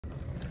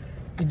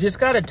You just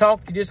got to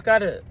talk. You just got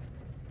to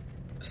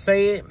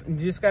say it. You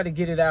just got to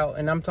get it out.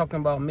 And I'm talking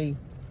about me.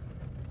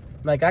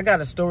 Like, I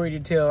got a story to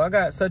tell. I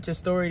got such a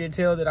story to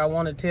tell that I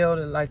want to tell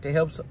that, like, to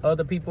help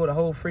other people, the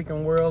whole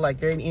freaking world.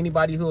 Like,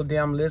 anybody who'll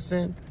damn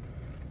listen.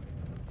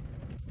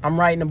 I'm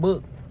writing a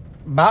book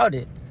about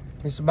it.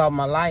 It's about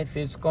my life.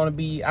 It's going to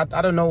be, I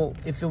don't know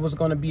if it was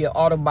going to be an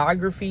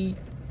autobiography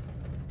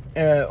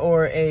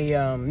or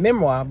a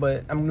memoir,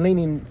 but I'm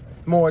leaning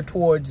more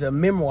towards a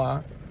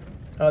memoir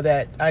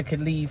that I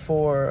could leave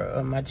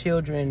for my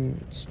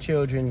children's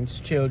children's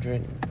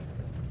children.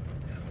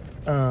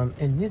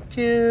 And their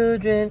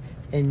children,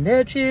 and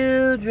their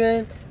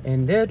children,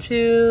 and their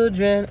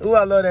children. Ooh,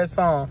 I love that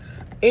song.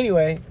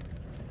 Anyway,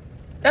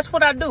 that's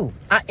what I do.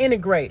 I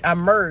integrate, I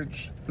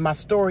merge my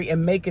story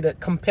and make it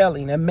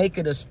compelling and make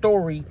it a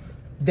story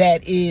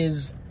that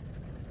is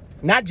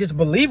not just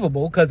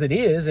believable, because it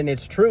is, and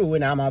it's true,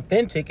 and I'm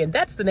authentic. And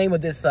that's the name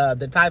of this,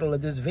 the title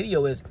of this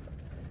video is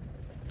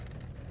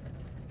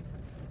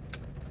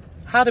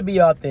How to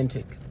Be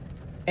Authentic.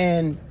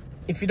 And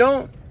if you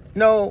don't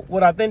know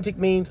what authentic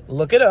means,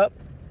 look it up.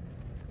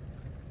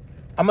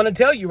 I'm going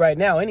to tell you right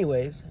now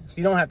anyways, so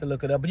you don't have to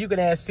look it up. But you can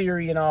ask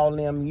Siri and all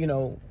them, you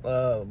know,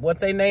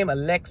 what's their name?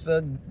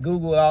 Alexa,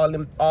 Google,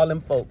 all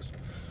them folks.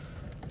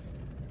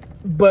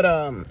 But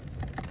I'm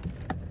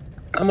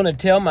going to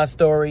tell my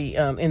story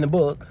in the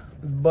book,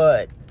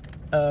 but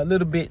a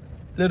little bit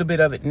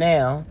of it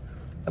now.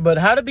 But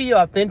how to be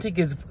authentic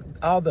is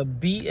all the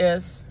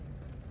BS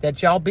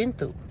that y'all been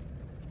through.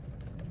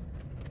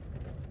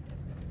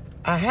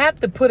 I have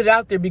to put it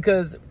out there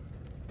because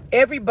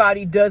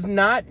everybody does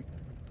not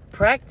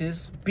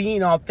practice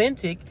being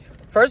authentic.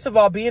 First of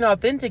all, being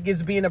authentic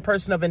is being a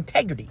person of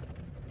integrity.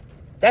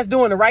 That's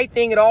doing the right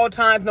thing at all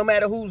times, no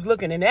matter who's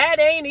looking. And that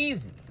ain't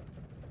easy.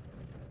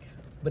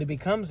 But it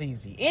becomes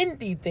easy.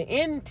 The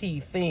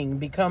NT thing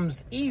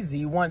becomes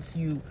easy once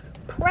you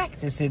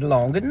practice it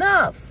long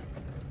enough.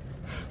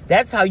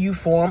 That's how you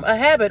form a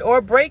habit or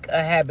break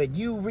a habit.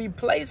 You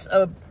replace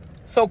a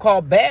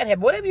so-called bad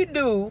habit. Whatever you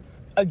do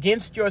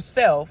against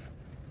yourself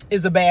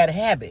is a bad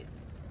habit.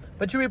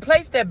 But you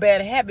replace that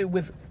bad habit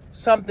with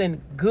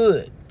something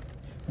good.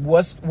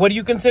 What do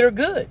you consider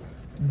good?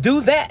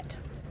 Do that.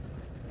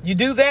 You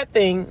do that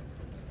thing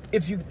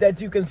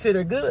that you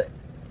consider good.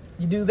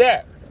 You do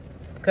that.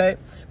 Okay?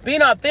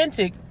 Being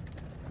authentic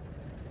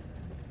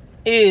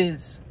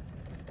is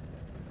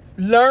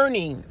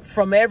learning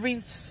from every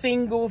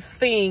single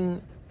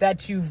thing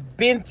that you've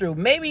been through.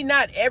 Maybe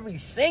not every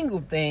single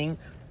thing,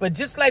 but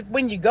just like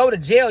when you go to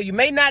jail, you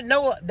may not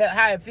know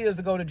how it feels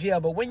to go to jail.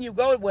 But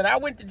when I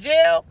went to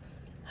jail,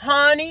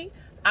 honey,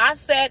 I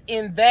sat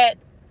in that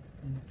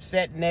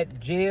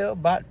jail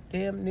about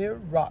damn near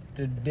rocked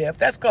to death.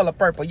 That's Color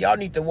Purple. Y'all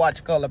need to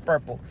watch Color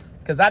Purple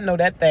because I know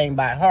that thing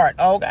by heart.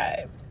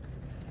 Okay.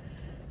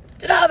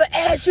 Did I ever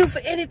ask you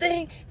for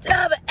anything? Did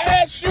I ever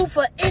ask you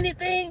for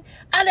anything?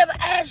 I never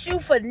asked you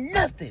for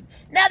nothing.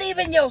 Not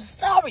even your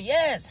sorry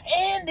ass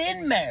hand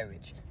in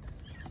marriage.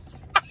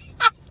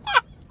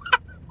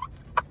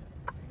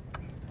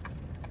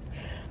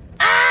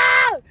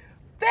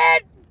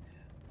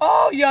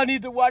 Oh, y'all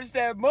need to watch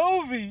that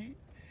movie.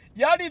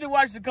 Y'all need to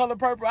watch The Color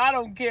Purple. I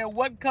don't care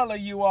what color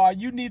you are.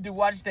 You need to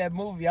watch that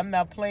movie. I'm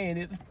not playing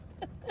it.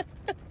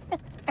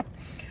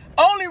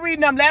 Only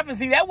reason I'm laughing,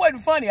 see, that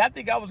wasn't funny. I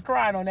think I was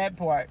crying on that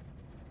part.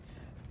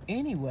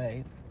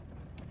 Anyway,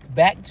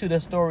 back to the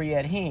story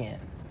at hand.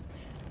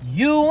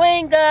 You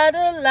ain't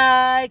gotta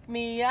like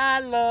me. I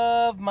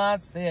love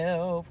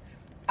myself.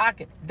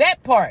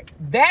 That part,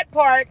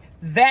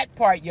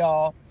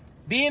 y'all.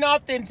 Being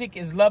authentic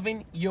is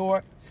loving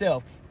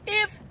yourself.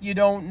 If you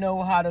don't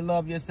know how to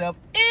love yourself,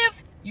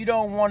 if you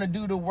don't want to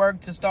do the work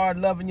to start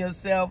loving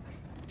yourself,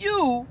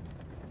 you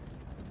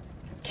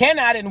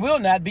cannot and will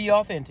not be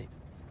authentic.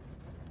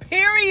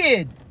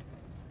 Period.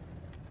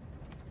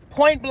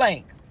 Point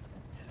blank.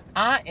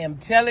 I am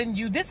telling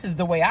you, this is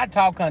the way I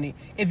talk, honey.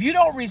 If you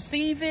don't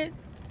receive it,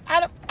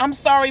 I'm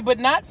sorry, but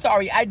not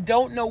sorry. I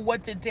don't know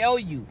what to tell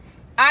you.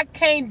 I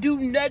can't do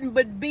nothing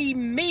but be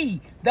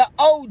me, the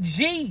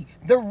OG,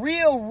 the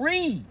real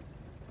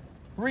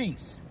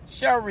Reese.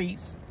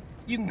 Sharice.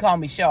 You can call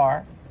me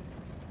Shar.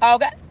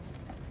 Okay.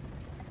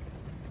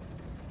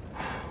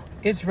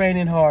 It's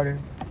raining harder.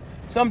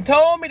 Some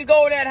told me to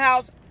go to that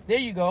house. There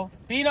you go.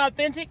 Being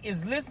authentic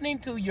is listening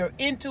to your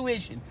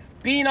intuition.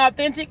 Being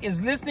authentic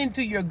is listening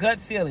to your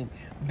gut feeling.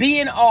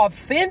 Being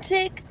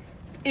authentic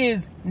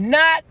is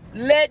not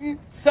letting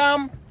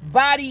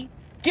somebody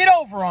get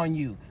over on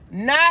you.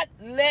 Not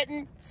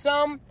letting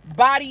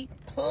somebody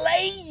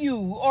play you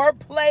or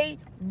play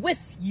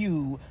with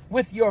you,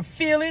 with your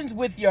feelings,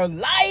 with your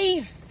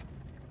life.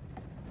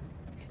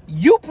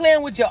 You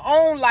playing with your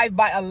own life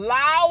by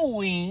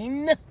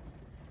allowing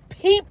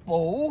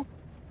people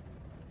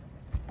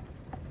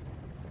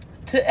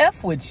to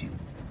F with you.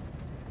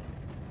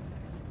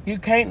 You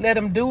can't let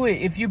them do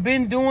it. If you've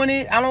been doing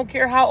it, I don't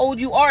care how old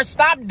you are,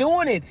 stop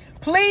doing it.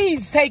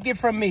 Please take it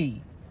from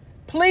me.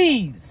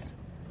 Please.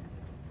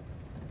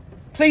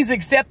 Please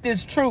accept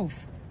this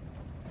truth.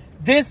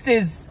 This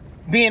is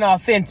being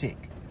authentic.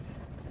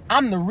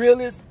 I'm the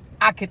realest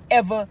I could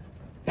ever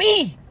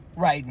be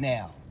right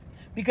now.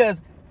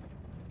 Because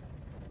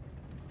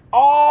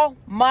all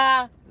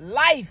my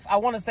life, I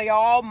want to say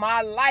all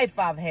my life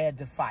I've had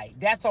to fight.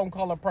 That's on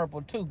Color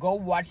Purple too. Go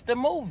watch the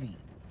movie.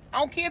 I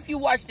don't care if you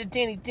watched it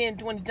 10,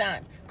 20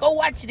 times. Go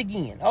watch it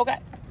again, okay?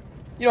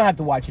 You don't have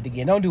to watch it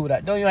again. Don't you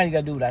ain't got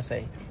to do what I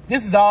say.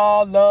 This is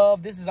all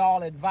love. This is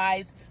all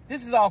advice.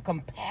 This is all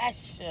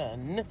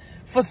compassion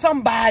for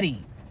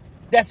somebody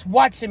that's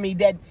watching me,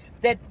 that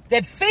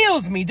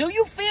feels me. Do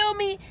you feel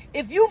me?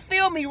 If you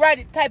feel me, write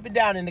it, type it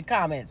down in the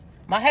comments.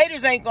 My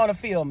haters ain't going to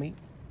feel me.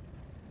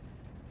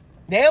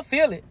 They'll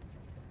feel it,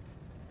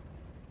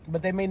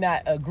 but they may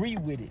not agree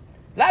with it.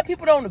 A lot of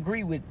people don't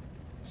agree with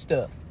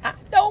stuff. I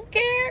don't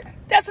care.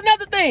 That's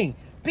another thing.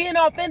 Being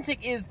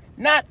authentic is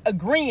not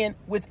agreeing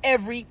with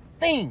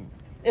everything,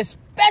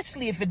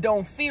 especially if you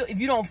don't feel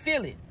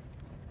it.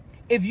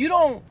 If it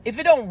don't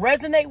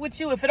resonate with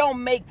you, if it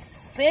don't make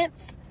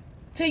sense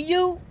to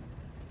you,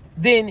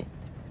 then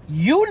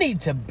you need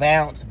to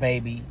bounce,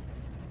 baby.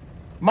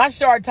 My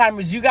short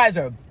timers, you guys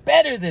are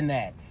better than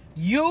that.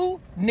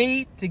 You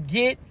need to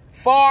get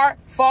far,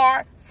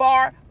 far,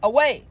 far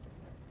away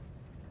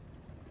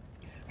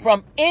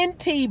from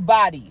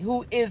anybody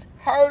who is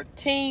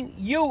hurting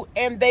you,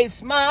 and they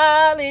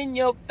smile in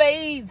your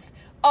face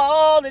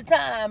all the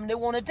time. They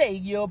want to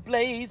take your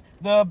place.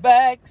 The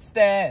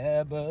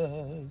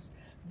backstabbers.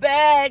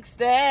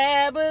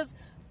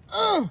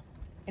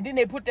 And then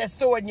they put that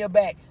sword in your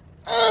back.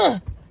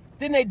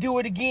 Then they do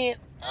it again.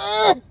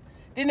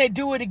 Then they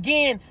do it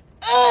again.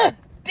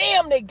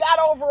 Damn, they got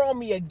over on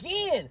me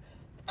again.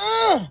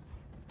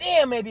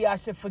 Damn, maybe I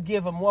should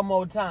forgive them one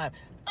more time.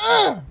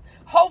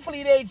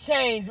 Hopefully they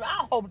change.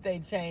 I hope they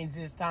change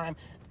this time.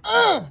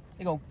 They're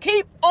going to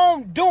keep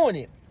on doing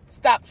it.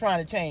 Stop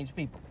trying to change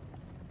people.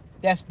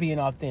 That's being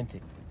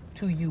authentic.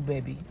 To you,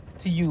 baby.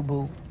 To you,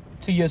 boo.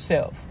 To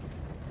yourself.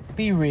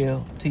 Be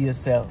real to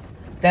yourself.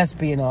 That's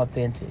being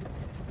authentic.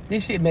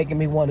 This shit making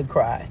me want to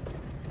cry.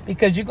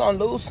 Because you're going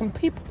to lose some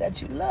people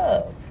that you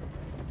love.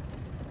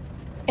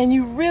 And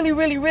you really,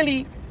 really,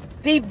 really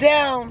deep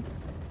down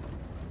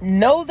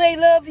know they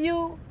love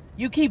you.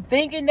 You keep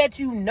thinking that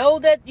you know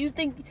that. You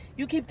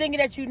keep thinking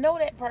that you know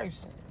that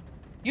person.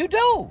 You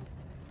do.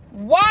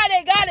 Why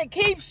they got to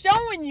keep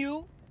showing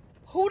you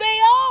who they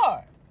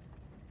are?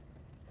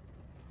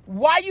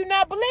 Why you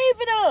not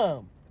believing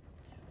them?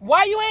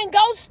 Why you ain't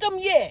ghost them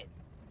yet?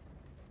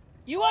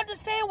 You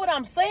understand what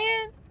I'm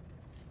saying?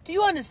 Do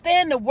you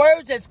understand the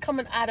words that's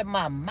coming out of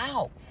my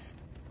mouth?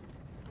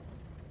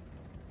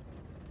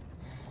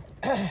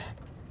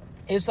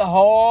 It's a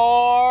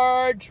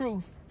hard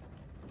truth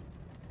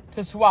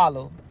to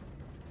swallow.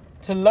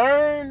 To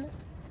learn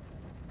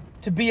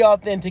to be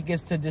authentic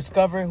is to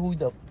discover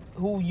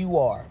who you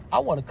are. I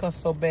want to cuss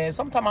so bad.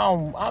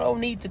 Sometimes I don't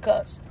need to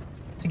cuss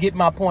to get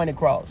my point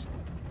across.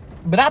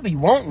 But I be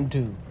wanting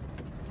to.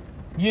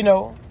 You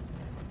know,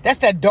 that's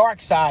that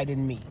dark side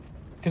in me.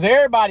 Because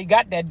everybody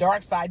got that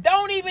dark side.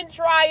 Don't even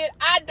try it.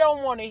 I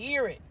don't want to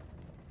hear it.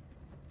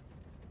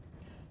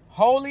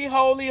 Holy,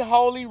 holy,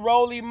 holy,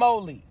 roly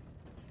moly.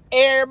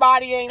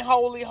 Everybody ain't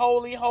holy,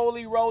 holy,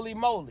 holy, roly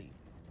moly.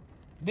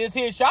 This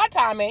here short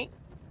time ain't.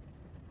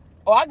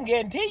 Oh, I can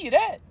guarantee you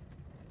that.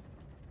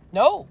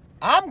 No,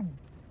 I'm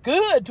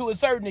good to a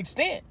certain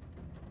extent.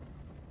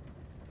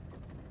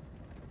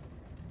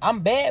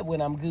 I'm bad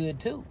when I'm good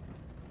too.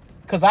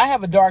 Because I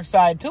have a dark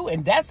side too.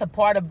 And that's a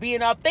part of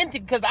being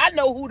authentic. Because I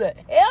know who the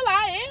hell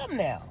I am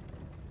now.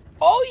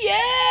 Oh,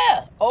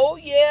 yeah. Oh,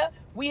 yeah.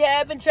 We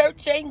having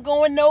church ain't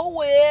going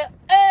nowhere.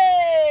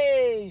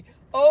 Hey.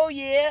 Oh,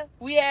 yeah.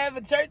 We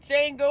having church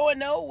ain't going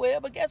nowhere.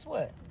 But guess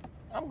what?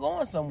 I'm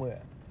going somewhere.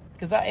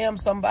 Because I am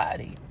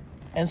somebody.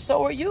 And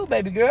so are you,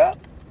 baby girl.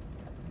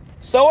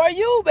 So are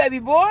you, baby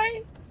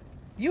boy.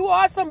 You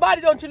are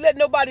somebody. Don't you let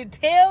nobody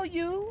tell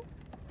you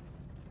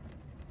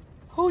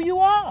who you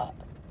are.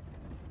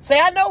 Say,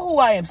 I know who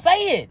I am.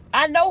 Say it.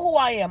 I know who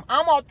I am.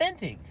 I'm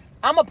authentic.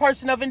 I'm a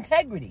person of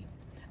integrity.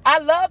 I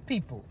love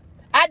people.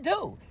 I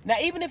do. Now,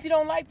 even if you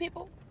don't like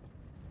people,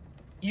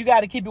 you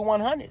got to keep it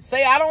 100.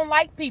 Say, I don't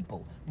like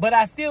people, but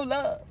I still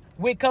love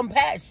with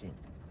compassion.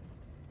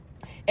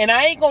 And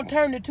I ain't going to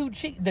turn the two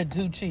cheek.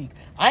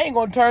 I ain't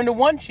going to turn the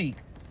one cheek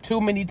too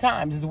many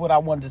times is what I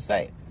wanted to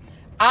say.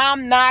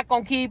 I'm not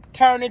going to keep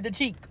turning the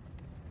cheek.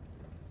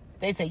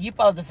 They say, you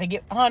supposed to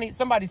forgive. Honey,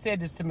 somebody said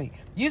this to me.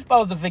 You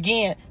supposed to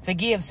forgive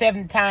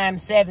 7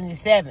 times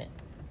 77.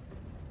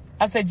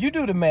 I said, you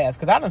do the math,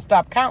 because I done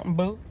stopped counting,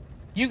 boo.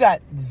 You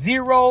got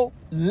 0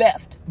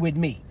 left with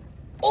me.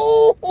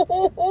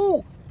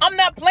 Ooh, I'm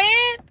not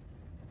playing.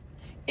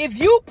 If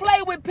you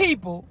play with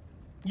people,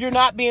 you're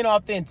not being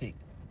authentic.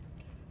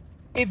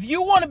 If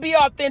you want to be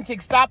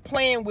authentic, stop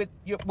playing with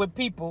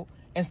people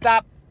and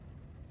stop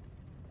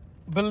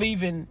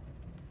believing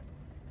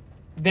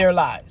their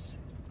lies.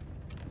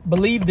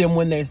 Believe them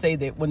when they say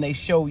that, when they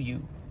show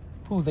you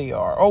who they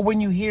are, or when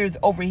you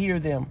overhear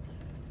them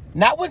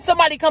Not when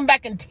somebody come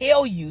back and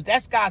tell you.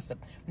 That's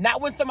gossip.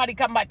 Not when somebody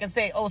come back and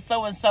say, oh,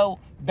 so-and-so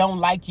don't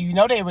like you. You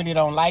know they really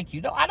don't like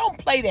you. No, I don't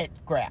play that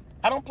crap.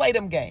 I don't play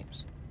them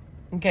games.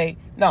 Okay?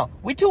 No,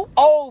 we too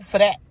old for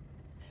that.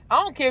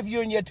 I don't care if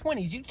you're in your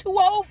 20s. You too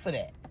old for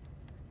that.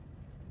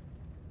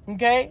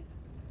 Okay?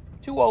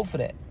 Too old for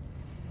that.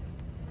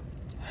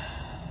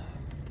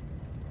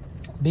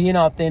 Being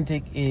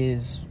authentic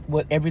is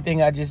what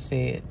everything I just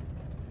said.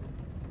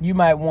 You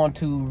might want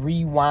to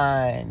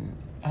rewind.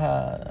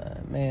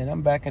 Man,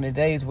 I'm back in the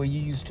days where you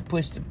used to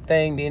push the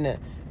thing, then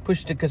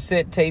push the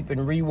cassette tape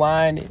and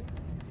rewind it.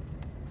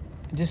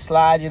 Just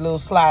slide your little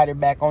slider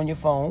back on your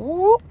phone.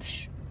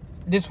 Whoops.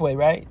 This way,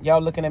 right?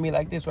 Y'all looking at me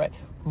like this, right?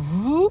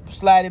 Whoop,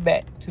 slide it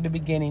back to the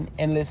beginning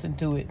and listen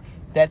to it.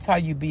 That's how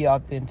you be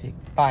authentic.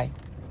 Bye.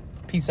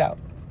 Peace out.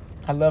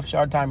 I love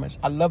Short Timers.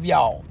 I love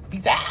y'all.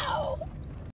 Peace out.